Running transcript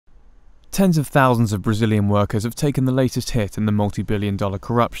Tens of thousands of Brazilian workers have taken the latest hit in the multi-billion-dollar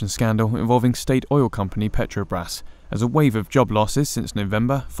corruption scandal involving state oil company Petrobras, as a wave of job losses since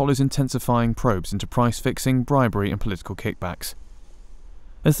November follows intensifying probes into price fixing, bribery and political kickbacks.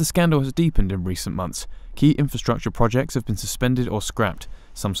 As the scandal has deepened in recent months, key infrastructure projects have been suspended or scrapped,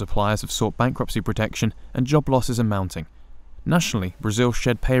 some suppliers have sought bankruptcy protection, and job losses are mounting. Nationally, Brazil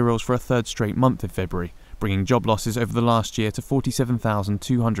shed payrolls for a third straight month in February, bringing job losses over the last year to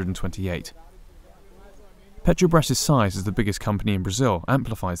 47,228. Petrobras' size as the biggest company in Brazil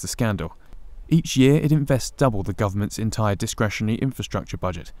amplifies the scandal. Each year it invests double the government's entire discretionary infrastructure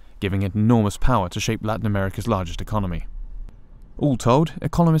budget, giving it enormous power to shape Latin America's largest economy. All told,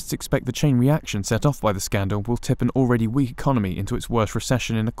 economists expect the chain reaction set off by the scandal will tip an already weak economy into its worst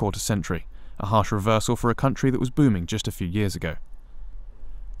recession in a quarter century, a harsh reversal for a country that was booming just a few years ago.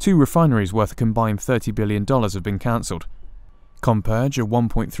 2 refineries worth a combined $30 billion have been cancelled. Comperj, a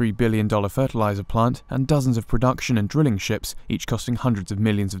 $1.3 billion fertilizer plant, and dozens of production and drilling ships, each costing hundreds of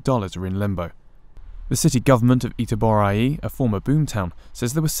millions of dollars, are in limbo. The city government of Itaboraí, a former boomtown,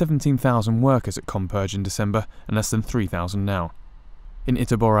 says there were 17,000 workers at Comperj in December and less than 3,000 now. In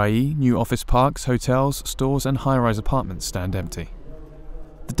Itaboraí, new office parks, hotels, stores and high-rise apartments stand empty.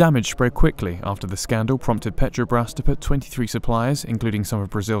 The damage spread quickly after the scandal prompted Petrobras to put 23 suppliers, including some of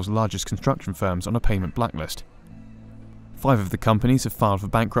Brazil's largest construction firms, on a payment blacklist. 5 of the companies have filed for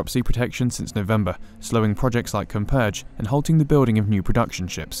bankruptcy protection since November, slowing projects like Comperj and halting the building of new production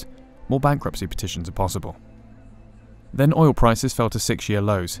ships. More bankruptcy petitions are possible. Then oil prices fell to 6-year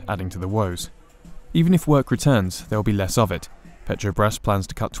lows, adding to the woes. Even if work returns, there will be less of it. Petrobras plans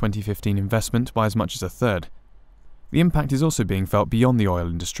to cut 2015 investment by as much as a third. The impact is also being felt beyond the oil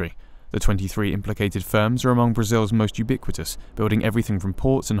industry. The 23 implicated firms are among Brazil's most ubiquitous, building everything from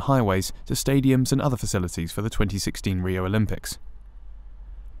ports and highways to stadiums and other facilities for the 2016 Rio Olympics.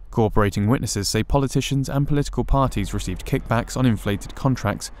 Cooperating witnesses say politicians and political parties received kickbacks on inflated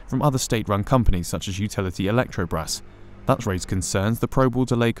contracts from other state-run companies such as utility Petrobras. That's raised concerns the probe will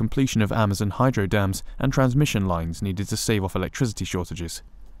delay completion of Amazon hydro dams and transmission lines needed to stave off electricity shortages.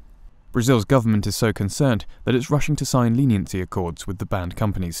 Brazil's government is so concerned that it's rushing to sign leniency accords with the banned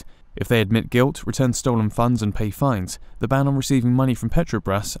companies. If they admit guilt, return stolen funds and pay fines, the ban on receiving money from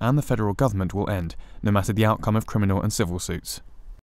Petrobras and the federal government will end, no matter the outcome of criminal and civil suits.